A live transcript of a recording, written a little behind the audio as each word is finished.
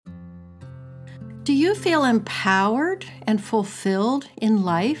Do you feel empowered and fulfilled in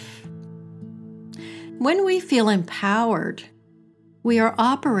life? When we feel empowered, we are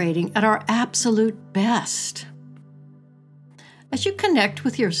operating at our absolute best. As you connect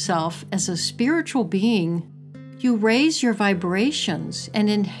with yourself as a spiritual being, you raise your vibrations and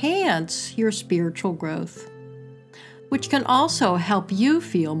enhance your spiritual growth, which can also help you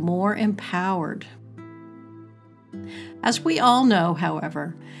feel more empowered. As we all know,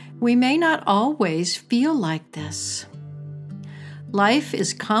 however, we may not always feel like this. Life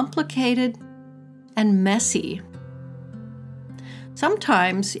is complicated and messy.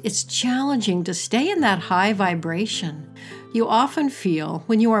 Sometimes it's challenging to stay in that high vibration you often feel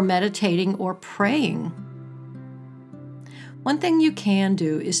when you are meditating or praying. One thing you can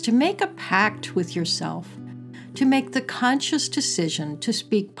do is to make a pact with yourself, to make the conscious decision to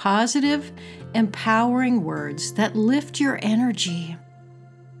speak positive, empowering words that lift your energy.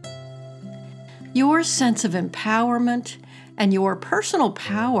 Your sense of empowerment and your personal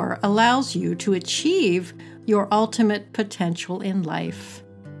power allows you to achieve your ultimate potential in life.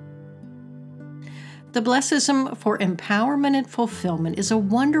 The Blessism for empowerment and fulfillment is a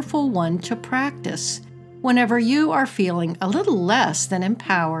wonderful one to practice whenever you are feeling a little less than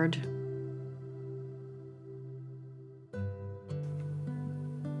empowered.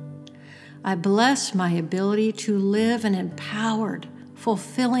 I bless my ability to live an empowered,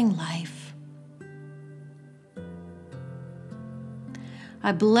 fulfilling life.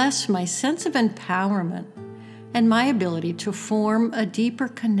 I bless my sense of empowerment and my ability to form a deeper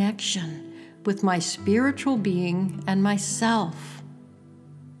connection with my spiritual being and myself.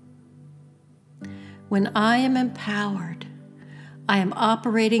 When I am empowered, I am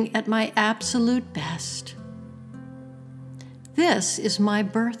operating at my absolute best. This is my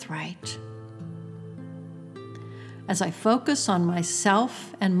birthright. As I focus on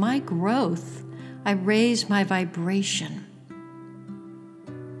myself and my growth, I raise my vibration.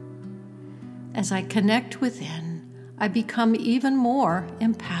 As I connect within, I become even more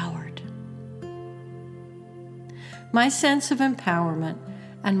empowered. My sense of empowerment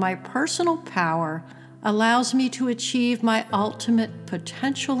and my personal power allows me to achieve my ultimate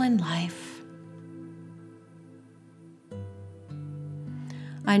potential in life.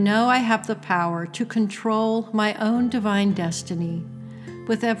 I know I have the power to control my own divine destiny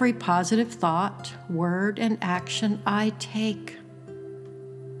with every positive thought, word, and action I take.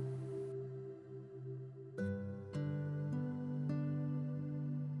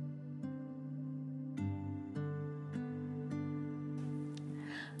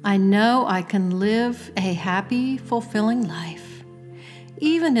 I know I can live a happy, fulfilling life,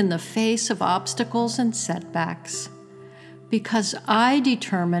 even in the face of obstacles and setbacks, because I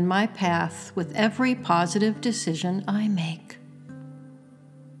determine my path with every positive decision I make.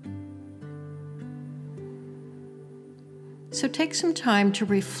 So take some time to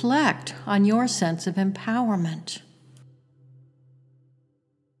reflect on your sense of empowerment.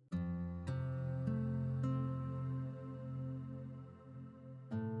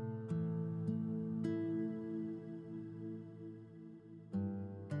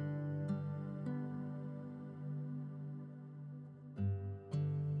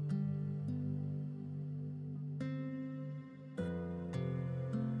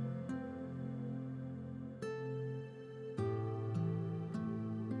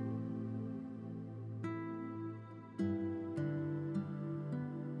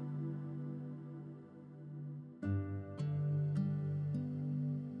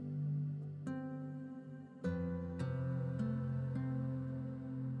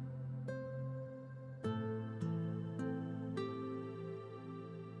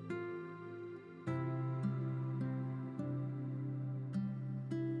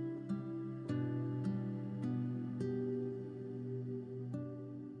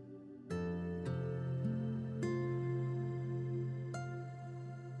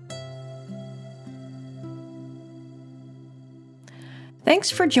 Thanks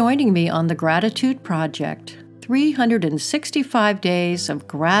for joining me on the Gratitude Project, 365 days of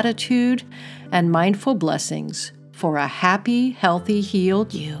gratitude and mindful blessings for a happy, healthy,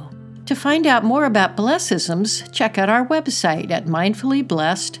 healed you. To find out more about Blessisms, check out our website at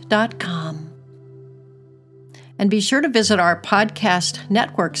mindfullyblessed.com. And be sure to visit our podcast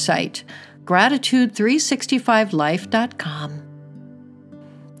network site, gratitude365life.com.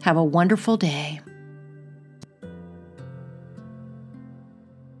 Have a wonderful day.